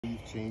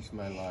You've changed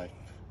my life.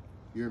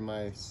 You're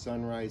my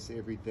sunrise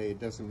every day. It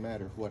doesn't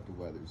matter what the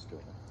weather's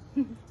doing.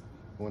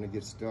 When it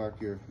gets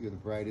dark, you're the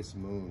brightest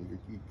moon.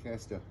 You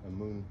cast a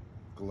moon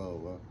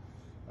glow.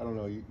 I don't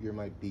know. You're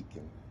my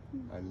beacon.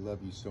 I love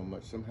you so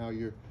much. Somehow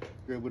you're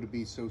able to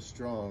be so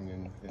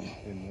strong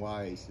and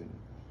wise and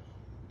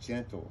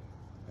gentle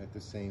at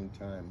the same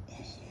time.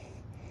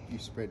 You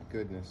spread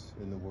goodness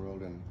in the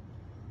world, and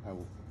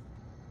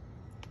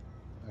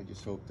I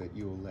just hope that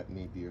you will let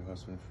me be your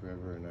husband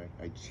forever, and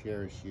I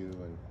cherish you,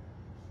 and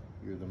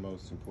you're the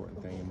most important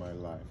thing in my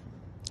life.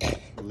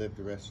 Live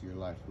the rest of your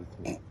life with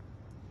me.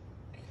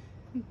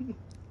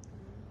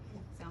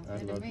 Sounds I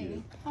good love to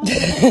me.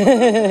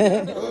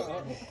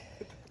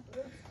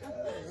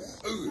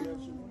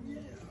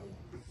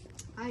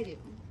 I do.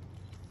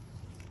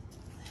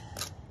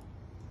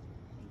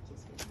 Thank you,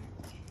 sweetheart.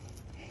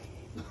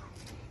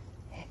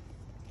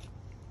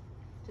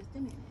 Just a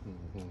minute.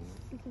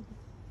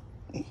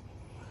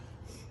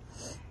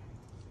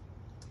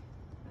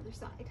 Other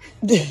side.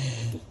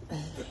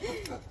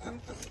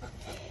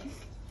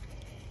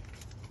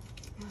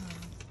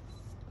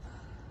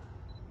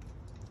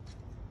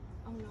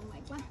 Oh no, my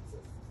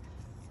glasses.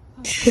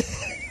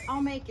 Oh,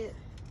 I'll make it.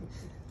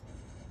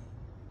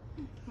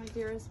 My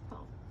dearest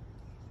Paul.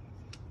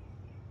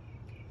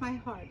 My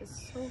heart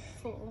is so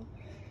full.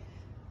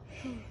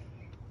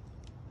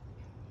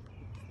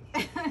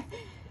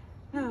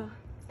 Oh,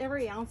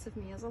 every ounce of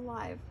me is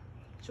alive.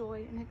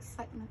 Joy and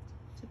excitement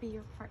to be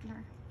your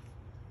partner.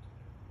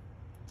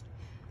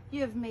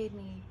 You have made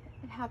me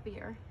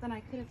happier than I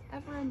could have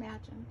ever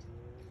imagined.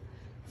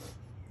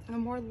 And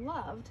I'm more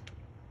loved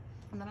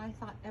than I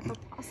thought ever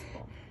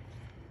possible.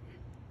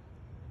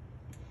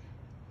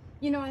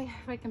 You know,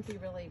 I can be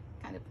really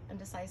kind of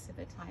indecisive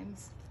at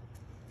times.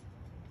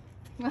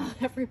 Well,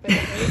 everybody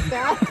knows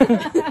that.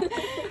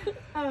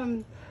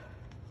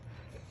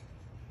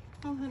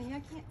 Oh, honey,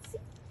 I can't see.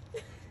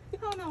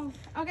 Oh, no.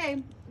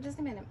 Okay, just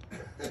a minute.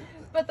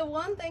 But the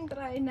one thing that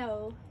I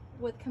know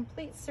with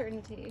complete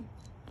certainty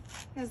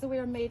is that we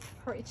are made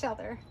for each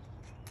other.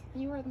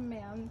 You are the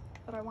man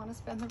that I want to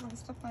spend the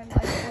rest of my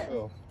life with.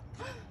 Oh.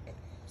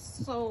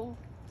 So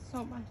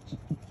much.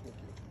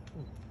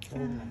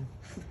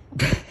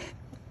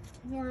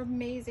 You're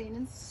amazing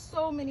in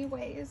so many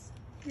ways.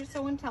 You're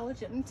so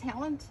intelligent and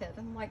talented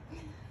and like,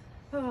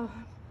 oh.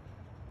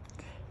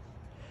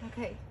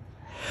 Okay.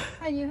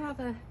 And you have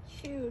a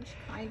huge,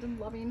 kind and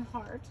loving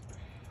heart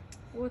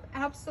with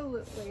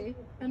absolutely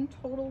and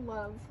total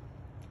love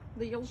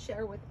that you'll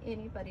share with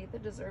anybody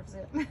that deserves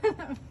it.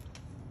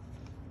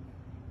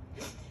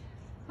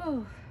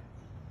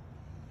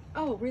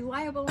 Oh,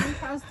 reliable and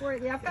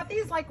trustworthy. I've got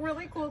these like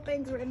really cool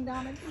things written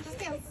down. I just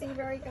can't see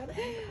very good.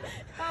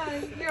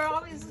 You're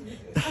always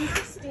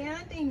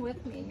understanding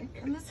with me.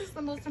 And this is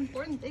the most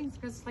important thing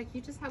because like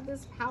you just have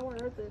this power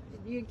that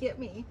you get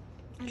me.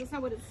 And that's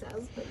not what it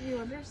says, but you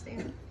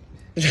understand.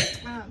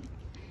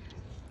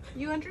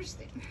 You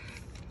understand.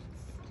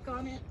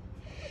 Got it.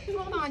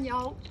 Hold on,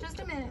 y'all. Just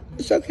a minute.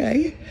 It's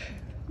okay.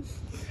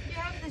 You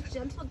have this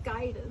gentle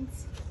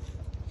guidance.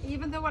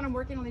 Even though when I'm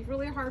working on these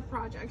really hard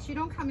projects, you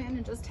don't come in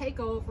and just take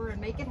over and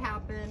make it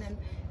happen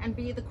and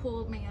be the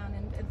cool man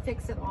and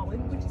fix it all,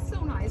 which is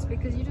so nice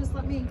because you just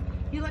let me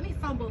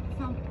fumble,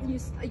 you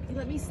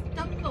let me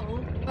stumble,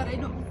 but I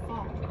don't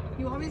fall.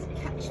 You always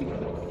catch me,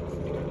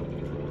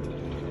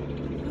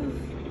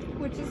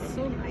 which is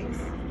so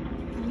nice.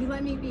 And you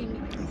let me be me,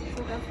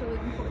 so that's really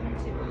important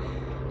too.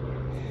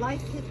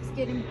 Life keeps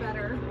getting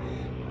better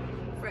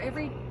for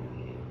every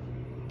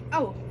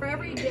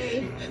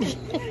day.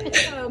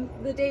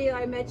 The day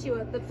I met you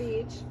at the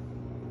beach,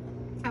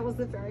 that was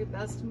the very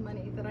best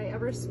money that I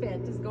ever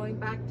spent, is going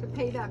back to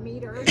pay that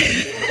meter.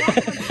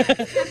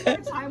 Spend more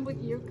time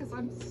with you because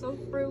I'm so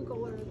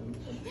frugal, and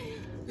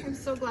I'm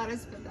so glad I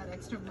spent that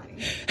extra money.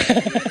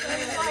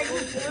 It's like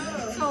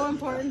so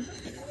important.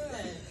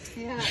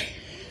 Yeah.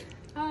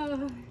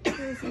 Oh,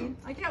 crazy.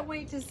 I can't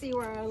wait to see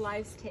where our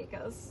lives take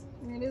us.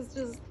 I mean, it's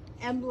just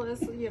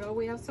endless. You know,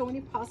 we have so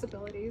many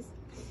possibilities.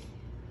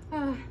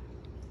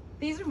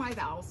 These are my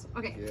vows.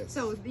 Okay, yes.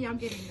 So yeah, I'm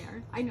getting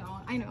there. I know,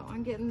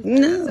 I'm getting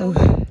there. No.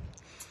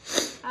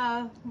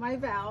 So, my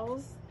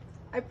vows,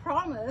 I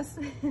promise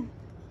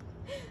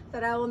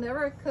that I will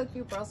never cook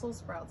you Brussels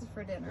sprouts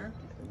for dinner.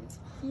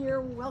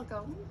 You're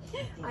welcome.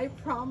 I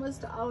promise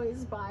to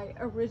always buy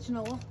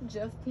original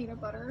Jif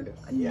peanut butter.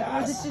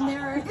 Yes. The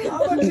generic.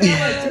 I'm a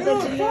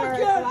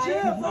generic,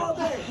 Jif all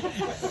day.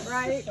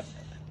 Right?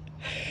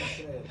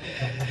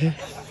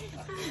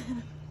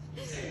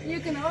 You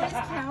can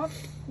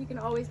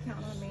always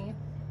count on me,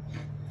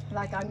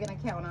 like I'm gonna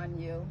count on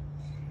you.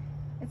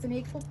 It's an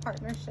equal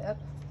partnership,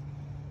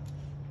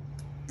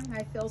 and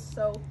I feel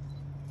so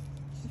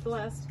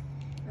blessed.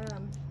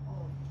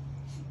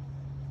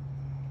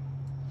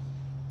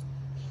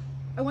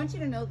 I want you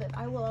to know that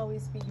I will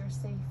always be your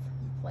safe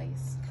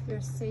place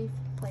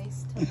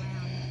to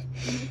land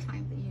any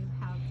time that you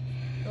have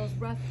those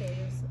rough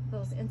days,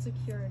 those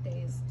insecure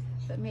days,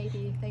 that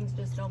maybe things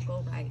just don't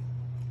go right.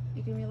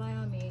 You can rely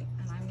on me,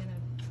 and I'm gonna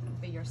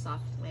be your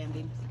soft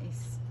landing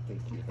place.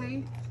 Thank you.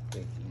 Okay?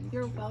 Thank you.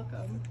 You're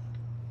welcome.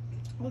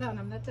 Hold on,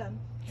 I'm not done.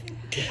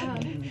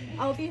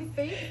 I'll be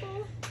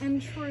faithful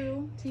and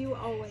true to you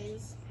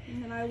always,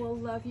 and I will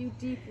love you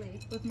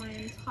deeply with my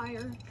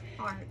entire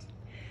heart,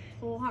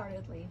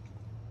 wholeheartedly.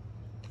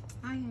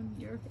 I am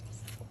yours.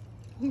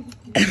 Oh.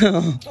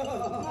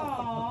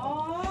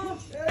 Aww.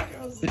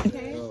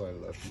 Okay. Oh, I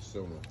love you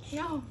so much.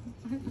 No,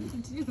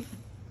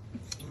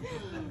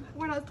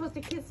 we're not supposed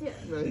to kiss yet.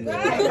 Right.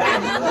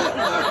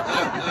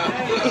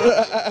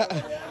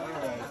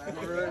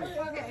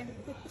 Okay.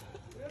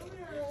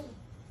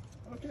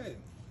 Okay.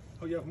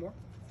 Oh, you have more?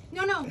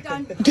 No,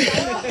 done.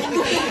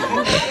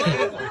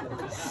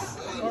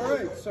 All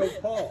right, so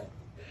Paul.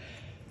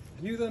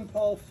 You then,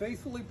 Paul,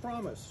 faithfully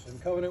promise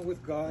and covenant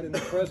with God in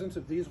the presence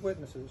of these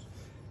witnesses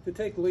to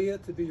take Leah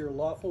to be your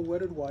lawful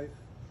wedded wife,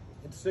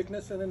 in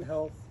sickness and in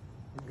health,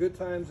 in good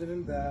times and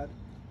in bad,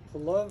 to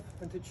love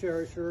and to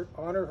cherish her,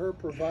 honor her,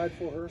 provide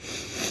for her,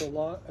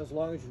 as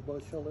long as you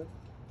both shall live.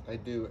 I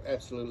do,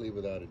 absolutely,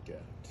 without a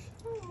doubt.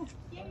 Oh,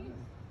 yay.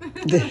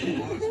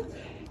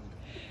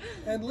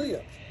 And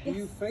Leah, do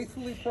you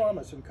faithfully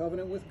promise and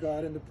covenant with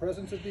God in the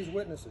presence of these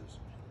witnesses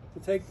to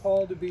take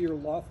Paul to be your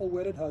lawful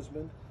wedded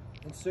husband,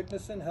 in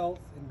sickness and health,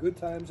 in good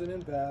times and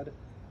in bad,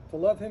 to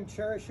love him,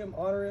 cherish him,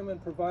 honor him,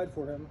 and provide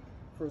for him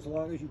for as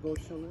long as you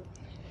both shall live?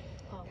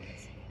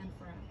 Always and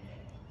forever.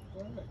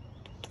 All right.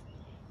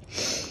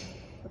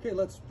 Okay,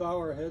 let's bow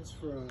our heads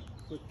for a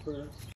quick prayer.